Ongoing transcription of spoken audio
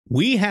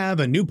We have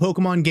a new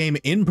Pokemon game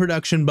in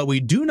production, but we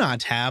do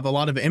not have a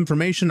lot of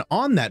information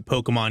on that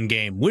Pokemon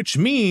game, which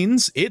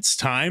means it's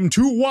time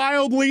to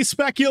wildly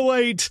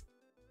speculate.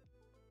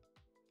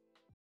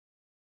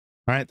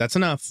 All right, that's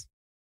enough.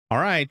 All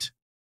right,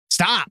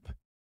 stop.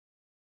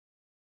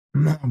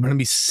 I'm gonna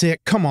be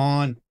sick. Come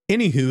on.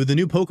 Anywho, the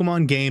new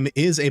Pokemon game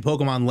is a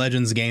Pokemon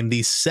Legends game,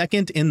 the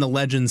second in the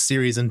Legends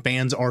series, and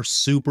fans are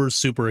super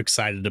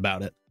excited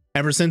about it.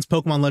 Ever since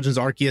Pokemon Legends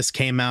Arceus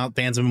came out,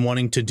 fans have been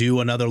wanting to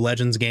do another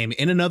Legends game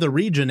in another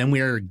region, and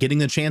we are getting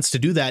the chance to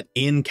do that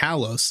in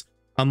Kalos,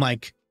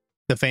 unlike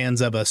the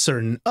fans of a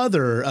certain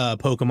other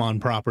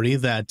Pokemon property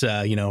that,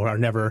 are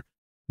never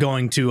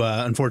going to,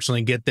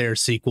 unfortunately, get their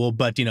sequel.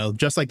 But,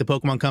 just like the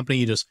Pokemon Company,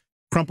 you just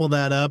crumple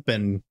that up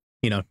and,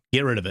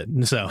 get rid of it.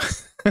 So,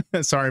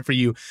 sorry for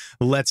you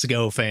Let's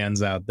Go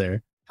fans out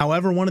there.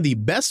 However, one of the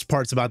best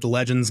parts about the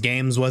Legends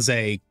games was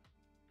a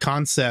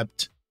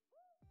concept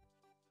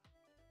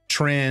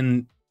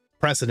trend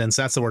precedence,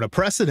 that's the word, a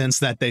precedence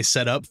that they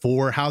set up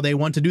for how they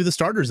want to do the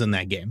starters in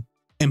that game.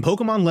 In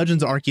Pokemon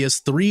Legends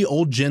Arceus, 3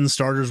 old gen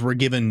starters were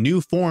given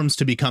new forms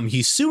to become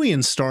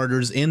Hisuian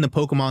starters in the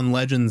Pokemon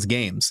Legends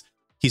games.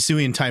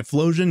 Hisuian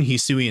Typhlosion,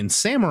 Hisuian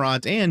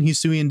Samurott, and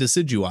Hisuian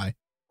Decidueye,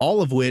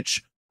 all of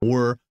which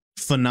were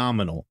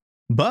phenomenal.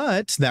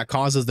 But that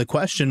causes the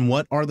question,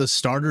 what are the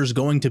starters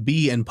going to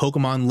be in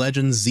Pokemon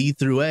Legends Z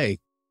through A?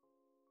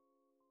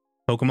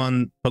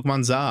 Pokemon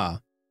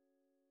ZA,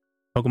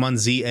 Pokemon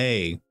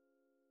ZA,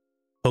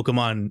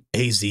 Pokemon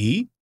AZ,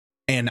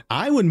 and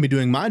I wouldn't be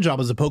doing my job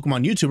as a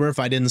Pokemon YouTuber if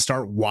I didn't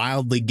start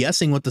wildly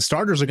guessing what the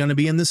starters are going to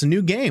be in this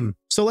new game.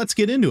 So let's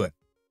get into it.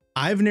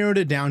 I've narrowed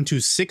it down to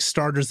 6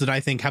 starters that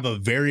I think have a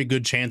very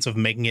good chance of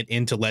making it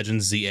into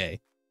Legends ZA.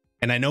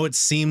 And I know it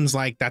seems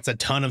like that's a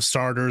ton of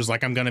starters,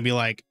 like I'm going to be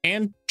like,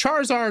 and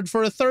Charizard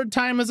for a 3rd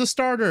time as a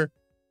starter.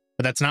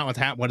 But that's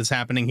not what is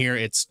happening here.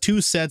 It's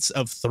 2 sets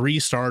of 3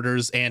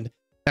 starters, and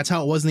that's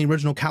how it was in the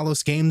original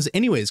Kalos games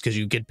anyways, because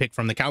you could pick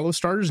from the Kalos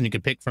starters and you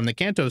could pick from the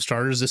Kanto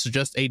starters. This is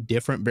just a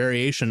different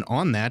variation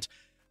on that.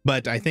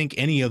 But I think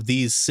any of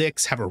these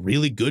 6 have a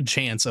really good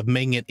chance of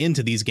making it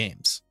into these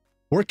games.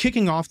 We're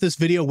kicking off this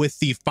video with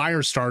the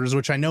Fire starters,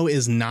 which I know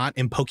is not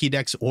in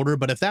Pokédex order,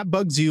 but if that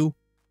bugs you,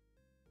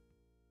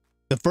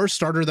 the first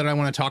starter that I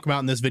want to talk about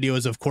in this video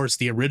is, of course,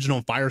 the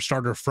original Fire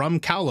starter from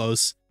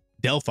Kalos,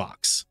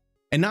 Delphox.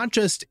 And not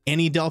just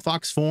any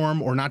Delphox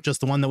form, or not just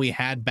the one that we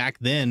had back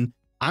then.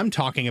 I'm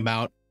talking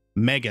about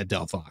Mega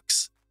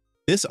Delphox.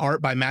 This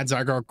art by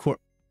MadZygardeCore,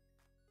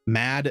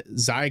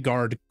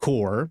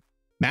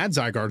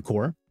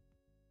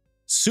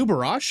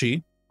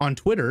 Subarashii on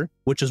Twitter,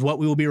 which is what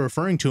we will be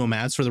referring to him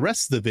as for the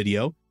rest of the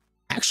video,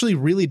 actually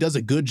really does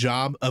a good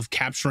job of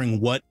capturing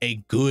what a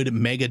good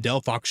Mega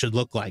Delphox should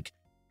look like.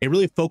 It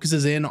really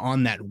focuses in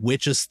on that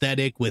witch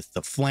aesthetic with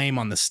the flame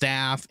on the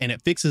staff, and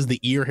it fixes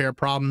the ear hair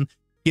problem,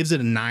 gives it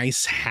a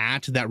nice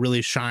hat that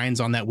really shines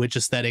on that witch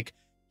aesthetic.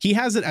 He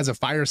has it as a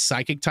Fire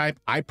Psychic type.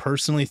 I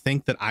personally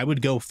think that I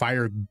would go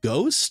Fire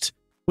Ghost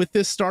with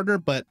this starter,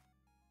 but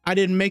I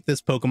didn't make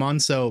this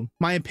Pokemon, so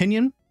my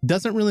opinion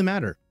doesn't really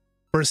matter.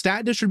 For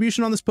stat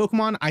distribution on this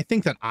Pokemon, I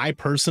think that I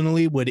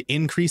personally would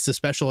increase the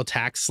special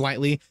attack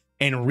slightly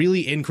and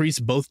really increase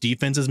both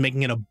defenses,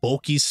 making it a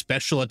bulky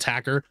special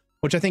attacker,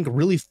 which I think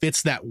really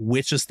fits that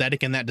witch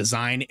aesthetic and that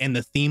design and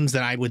the themes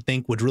that I would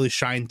think would really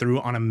shine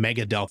through on a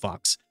Mega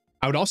Delphox.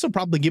 I would also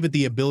probably give it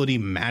the ability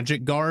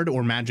Magic Guard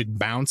or Magic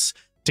Bounce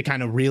to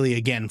kind of really,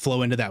 again,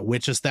 flow into that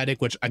witch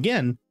aesthetic, which,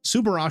 again,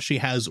 Subarashii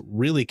has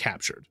really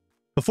captured.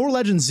 Before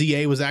Legends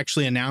ZA was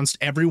actually announced,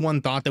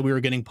 everyone thought that we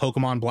were getting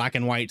Pokemon Black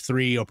and White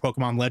 3 or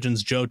Pokemon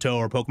Legends Johto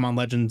or Pokemon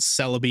Legends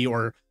Celebi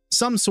or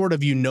some sort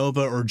of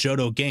Unova or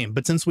Johto game.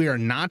 But since we are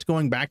not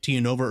going back to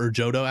Unova or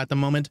Johto at the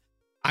moment,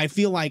 I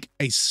feel like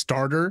a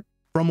starter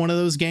from one of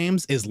those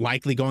games is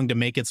likely going to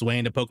make its way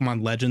into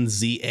Pokemon Legends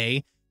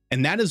ZA.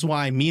 And that is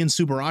why me and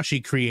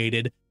Subarashii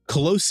created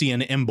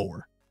Colossian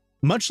Embor.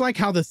 Much like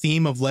how the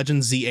theme of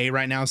Legends ZA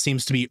right now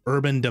seems to be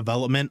urban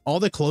development, all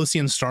the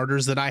Colossian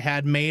starters that I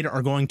had made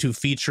are going to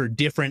feature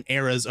different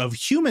eras of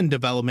human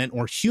development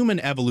or human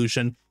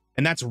evolution,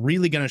 and that's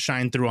really going to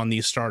shine through on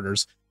these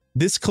starters.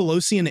 This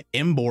Colossian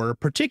Embor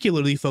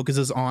particularly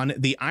focuses on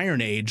the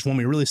Iron Age, when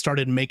we really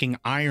started making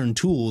iron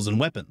tools and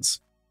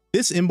weapons.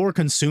 This Embor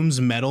consumes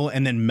metal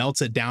and then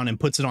melts it down and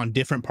puts it on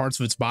different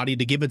parts of its body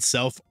to give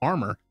itself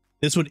armor.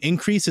 This would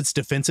increase its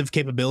defensive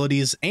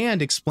capabilities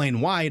and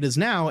explain why it is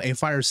now a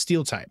Fire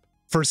Steel type.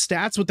 For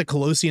stats with the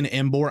Colossian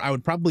Embor, I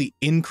would probably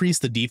increase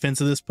the defense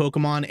of this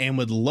Pokemon and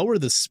would lower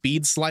the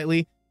speed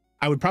slightly.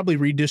 I would probably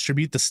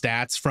redistribute the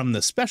stats from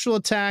the special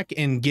attack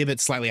and give it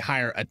slightly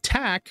higher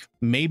attack,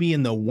 maybe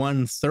in the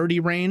 130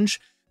 range.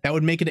 That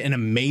would make it an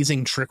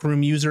amazing Trick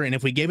Room user, and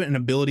if we gave it an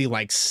ability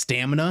like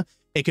Stamina,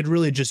 it could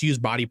really just use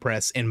Body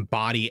Press and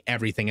body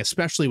everything,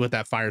 especially with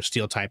that Fire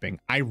Steel typing.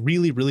 I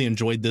really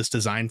enjoyed this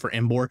design for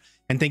Embor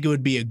and think it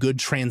would be a good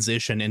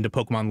transition into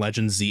Pokemon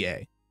Legends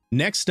ZA.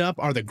 Next up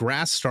are the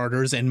Grass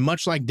starters, and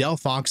much like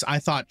Delphox, I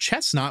thought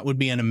Chestnut would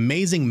be an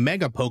amazing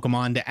Mega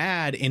Pokemon to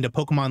add into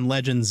Pokemon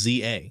Legends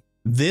ZA.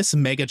 This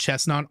Mega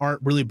Chestnut art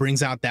really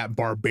brings out that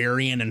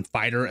barbarian and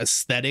fighter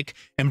aesthetic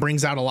and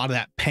brings out a lot of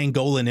that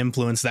pangolin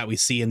influence that we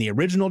see in the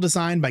original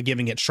design by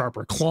giving it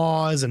sharper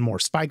claws and more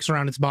spikes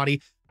around its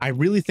body. I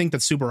really think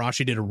that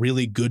Subarashii did a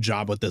really good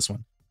job with this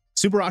one.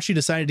 Subarashii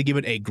decided to give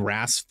it a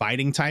grass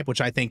fighting type, which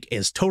I think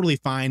is totally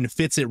fine,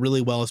 fits it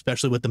really well,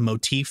 especially with the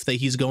motif that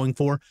he's going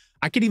for.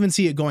 I could even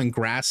see it going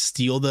grass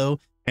steel though,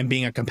 and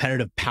being a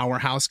competitive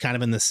powerhouse kind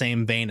of in the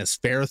same vein as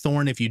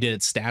Ferrothorn if you did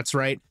its stats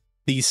right.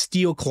 These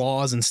steel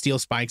claws and steel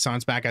spikes on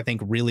its back, I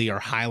think, really are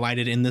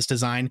highlighted in this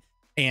design,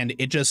 and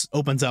it just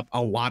opens up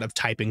a lot of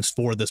typings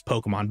for this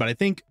Pokemon. But I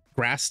think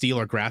grass steel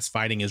or grass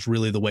fighting is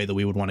really the way that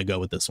we would want to go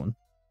with this one.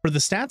 For the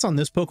stats on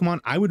this Pokemon,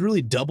 I would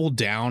really double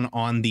down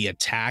on the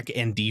attack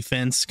and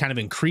defense, kind of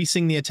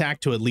increasing the attack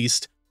to at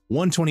least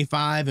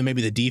 125 and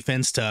maybe the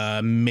defense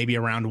to maybe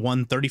around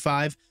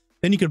 135.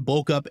 Then you could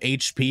bulk up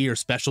HP or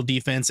special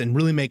defense and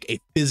really make a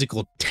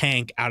physical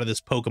tank out of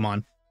this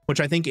Pokemon, which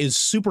I think is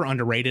super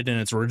underrated in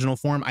its original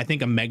form. I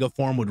think a Mega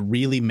form would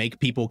really make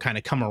people kind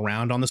of come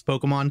around on this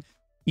Pokemon,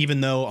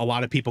 even though a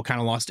lot of people kind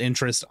of lost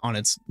interest on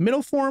its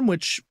middle form,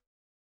 which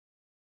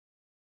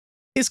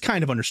is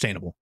kind of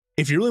understandable.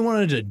 If you really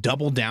wanted to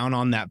double down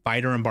on that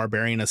fighter and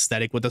barbarian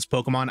aesthetic with this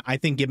Pokemon, I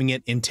think giving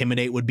it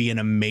Intimidate would be an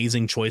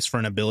amazing choice for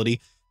an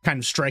ability, kind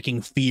of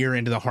striking fear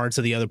into the hearts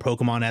of the other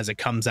Pokemon as it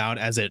comes out,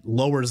 as it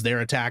lowers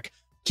their attack,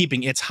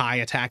 keeping its high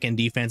attack and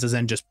defenses,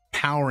 and just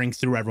powering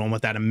through everyone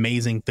with that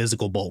amazing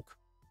physical bulk.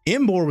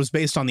 Emboar was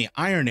based on the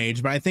Iron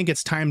Age, but I think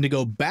it's time to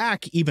go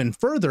back even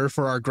further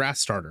for our grass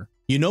starter.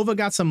 Unova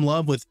got some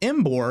love with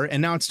Emboar,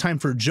 and now it's time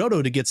for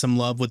Johto to get some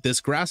love with this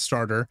grass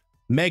starter,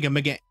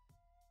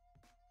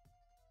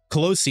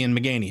 Colossian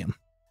Meganium.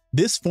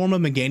 This form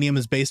of Meganium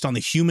is based on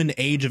the human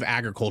age of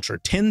agriculture,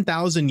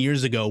 10,000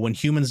 years ago, when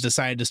humans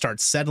decided to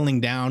start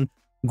settling down,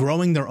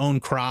 growing their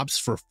own crops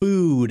for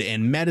food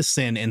and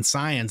medicine and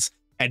science,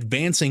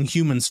 advancing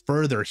humans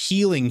further,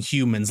 healing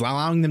humans,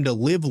 allowing them to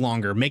live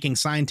longer, making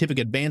scientific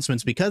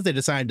advancements because they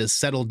decided to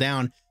settle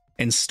down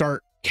and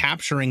start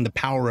capturing the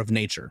power of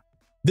nature.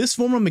 This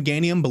form of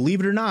Meganium, believe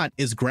it or not,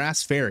 is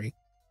Grass Fairy.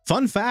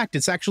 Fun fact,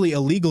 it's actually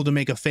illegal to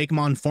make a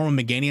Fakemon form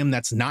of Meganium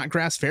that's not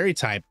Grass Fairy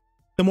type.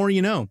 The more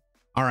you know.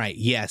 All right,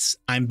 yes,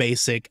 I'm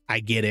basic, I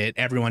get it,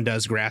 everyone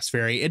does Grass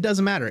Fairy, it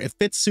doesn't matter, it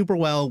fits super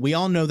well, we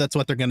all know that's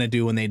what they're gonna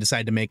do when they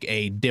decide to make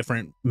a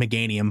different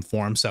Meganium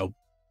form, so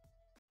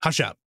hush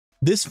up.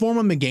 This form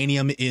of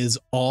Meganium is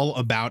all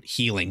about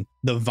healing.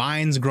 The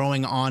vines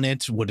growing on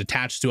it would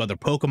attach to other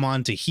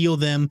Pokemon to heal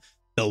them,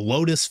 the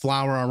lotus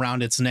flower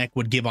around its neck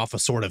would give off a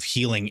sort of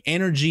healing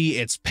energy,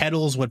 its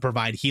petals would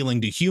provide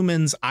healing to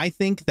humans. I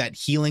think that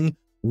healing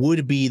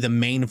would be the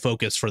main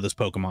focus for this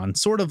Pokemon,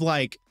 sort of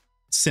like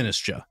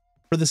Sinistcha.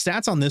 For the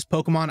stats on this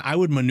Pokemon, I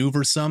would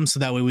maneuver some so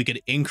that way we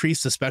could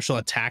increase the special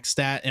attack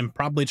stat and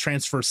probably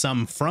transfer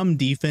some from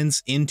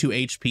defense into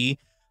HP.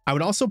 I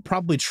would also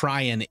probably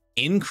try and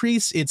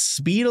increase its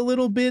speed a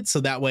little bit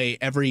so that way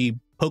every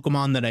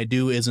Pokemon that I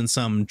do isn't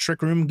some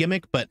Trick Room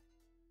gimmick, but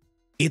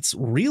it's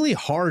really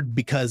hard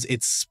because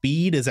its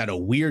speed is at a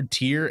weird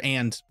tier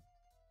and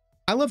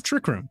I love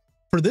Trick Room.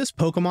 For this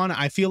Pokemon,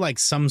 I feel like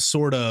some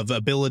sort of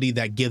ability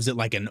that gives it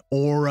like an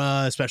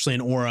aura, especially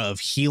an aura of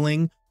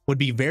healing, would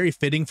be very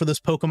fitting for this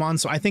Pokemon,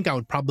 so I think I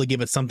would probably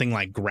give it something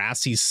like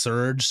Grassy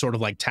Surge, sort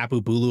of like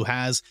Tapu Bulu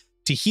has,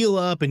 to heal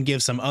up and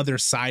give some other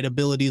side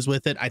abilities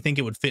with it. I think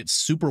it would fit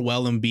super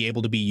well and be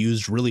able to be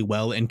used really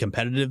well in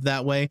competitive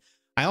that way.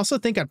 I also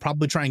think I'd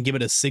probably try and give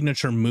it a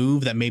signature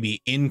move that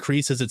maybe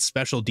increases its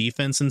special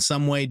defense in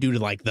some way due to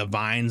like the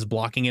vines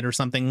blocking it or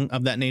something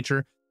of that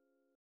nature.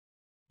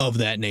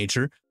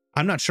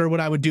 I'm not sure what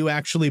I would do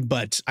actually,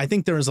 but I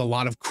think there is a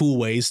lot of cool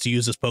ways to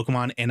use this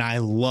Pokemon and I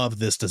love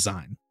this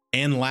design.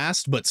 And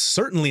last, but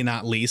certainly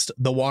not least,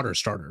 the water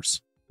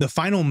starters. The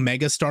final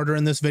mega starter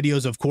in this video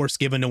is of course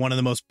given to one of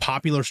the most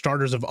popular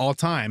starters of all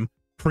time,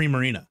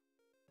 Primarina.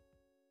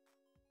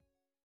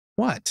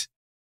 What?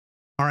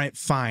 All right,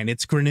 fine,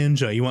 it's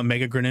Greninja. You want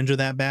Mega Greninja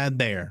that bad?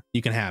 There,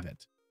 you can have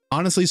it.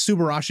 Honestly,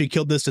 Subarashii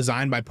killed this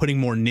design by putting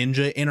more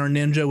ninja in our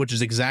ninja, which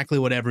is exactly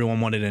what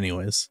everyone wanted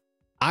anyways.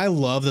 I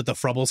love that the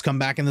Frubbles come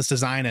back in this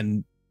design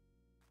and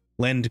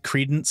lend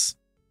credence.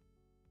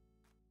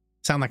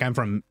 Sound like I'm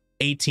from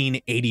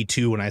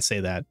 1882 when I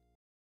say that.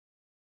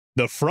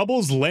 The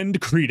Frubbles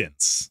lend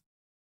credence.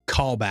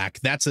 Callback.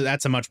 That's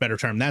a much better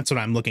term. That's what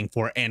I'm looking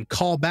for. And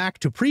call back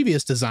to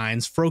previous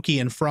designs, Froakie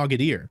and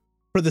Frogadier.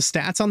 For the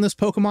stats on this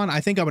Pokemon,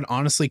 I think I would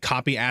honestly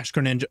copy Ash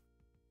Greninja.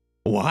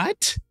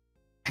 What?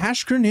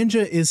 Ash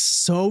Greninja is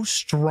so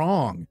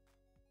strong.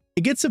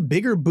 It gets a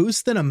bigger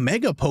boost than a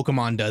Mega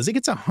Pokemon does. It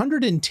gets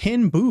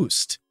 110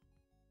 boost.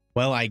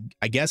 Well, I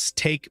guess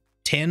take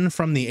 10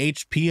 from the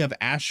HP of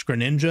Ash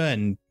Greninja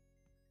and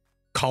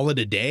call it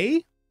a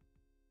day?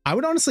 I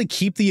would honestly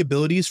keep the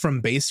abilities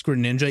from base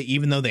Greninja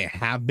even though they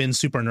have been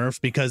super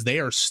nerfed because they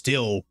are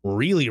still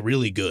really,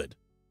 really good.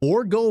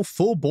 Or go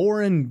full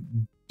bore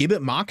and give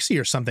it Moxie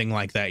or something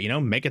like that, you know,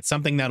 make it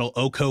something that'll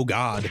Oko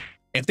God.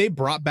 If they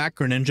brought back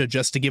Greninja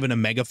just to give it a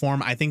Mega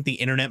form, I think the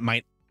internet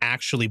might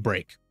actually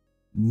break.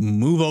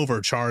 Move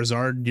over,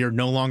 Charizard. You're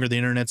no longer the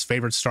internet's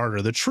favorite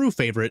starter. The true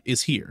favorite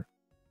is here.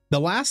 The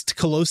last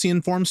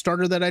Colossian form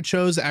starter that I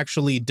chose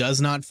actually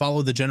does not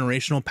follow the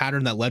generational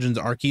pattern that Legends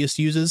Arceus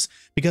uses,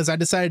 because I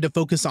decided to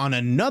focus on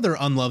another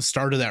unloved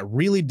starter that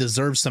really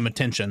deserves some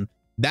attention.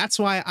 That's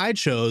why I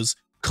chose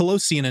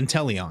Colossian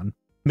Inteleon.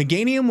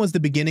 Meganium was the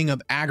beginning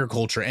of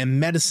agriculture and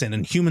medicine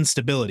and human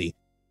stability.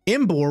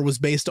 Imbor was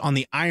based on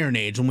the Iron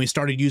Age, when we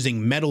started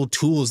using metal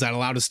tools that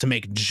allowed us to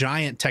make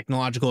giant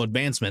technological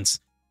advancements.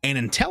 And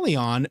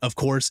Inteleon, of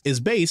course, is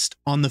based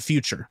on the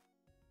future.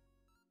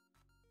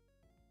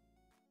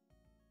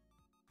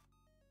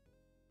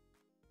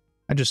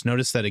 I just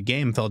noticed that a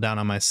game fell down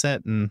on my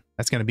set, and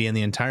that's going to be in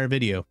the entire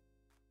video.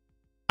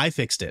 I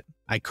fixed it.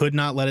 I could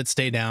not let it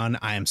stay down.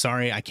 I am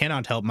sorry. I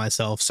cannot help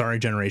myself. Sorry,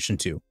 Generation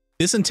 2.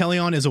 This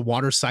Inteleon is a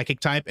water psychic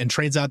type and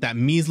trades out that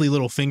measly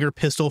little finger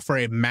pistol for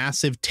a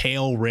massive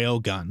tail rail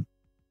gun.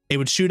 It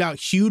would shoot out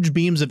huge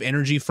beams of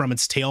energy from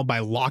its tail by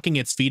locking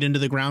its feet into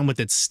the ground with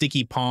its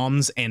sticky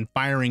palms and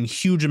firing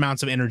huge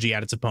amounts of energy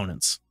at its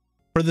opponents.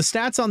 For the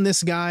stats on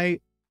this guy,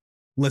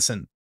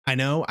 listen, I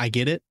know, I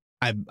get it.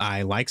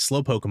 I like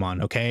slow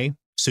Pokemon, okay?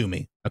 Sue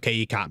me. Okay,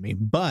 you caught me.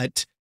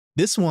 But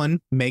this one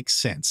makes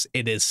sense.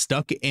 It is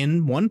stuck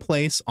in one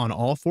place on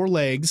all four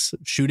legs,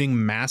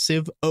 shooting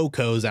massive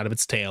Okos out of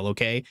its tail,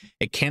 okay?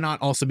 It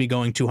cannot also be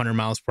going 200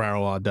 miles per hour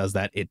while it does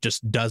that. It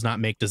just does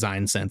not make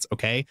design sense,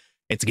 okay?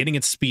 It's getting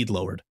its speed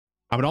lowered.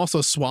 I would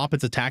also swap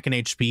its attack and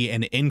HP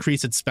and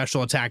increase its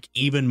special attack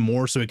even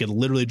more so it could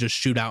literally just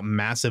shoot out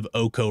massive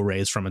Oko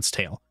rays from its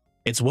tail.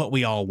 It's what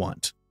we all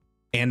want.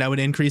 And I would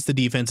increase the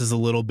defenses a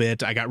little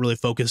bit. I got really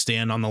focused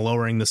in on the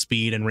lowering the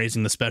speed and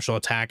raising the special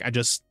attack.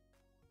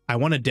 I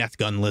want a Death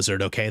Gun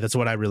Lizard, okay? That's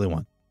what I really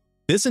want.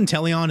 This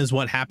Inteleon is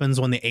what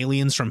happens when the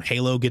aliens from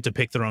Halo get to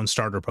pick their own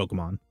starter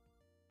Pokemon.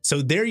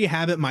 So there you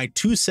have it, my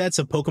two sets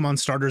of Pokemon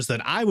starters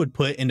that I would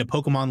put into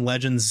Pokemon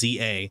Legends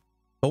ZA.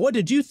 But what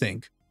did you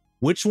think?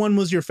 Which one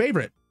was your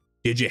favorite?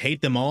 Did you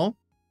hate them all?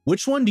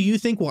 Which one do you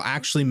think will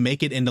actually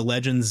make it into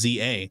Legends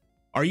ZA?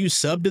 Are you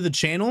subbed to the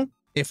channel?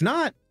 If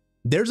not,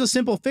 there's a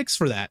simple fix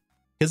for that,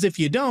 because if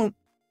you don't,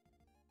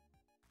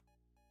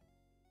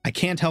 I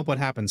can't help what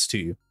happens to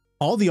you.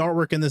 All the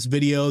artwork in this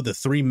video, the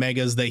 3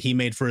 megas that he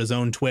made for his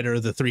own Twitter,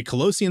 the 3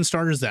 Colossian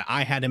starters that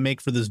I had to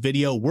make for this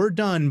video were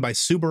done by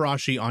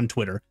Subarashii on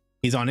Twitter.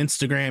 He's on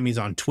Instagram, he's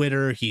on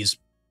Twitter, he's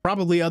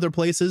probably other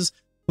places.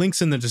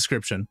 Links in the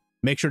description.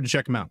 Make sure to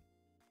check him out.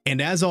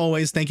 And as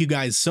always, thank you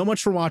guys so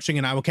much for watching,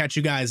 and I will catch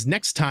you guys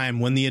next time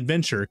when the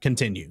adventure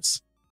continues.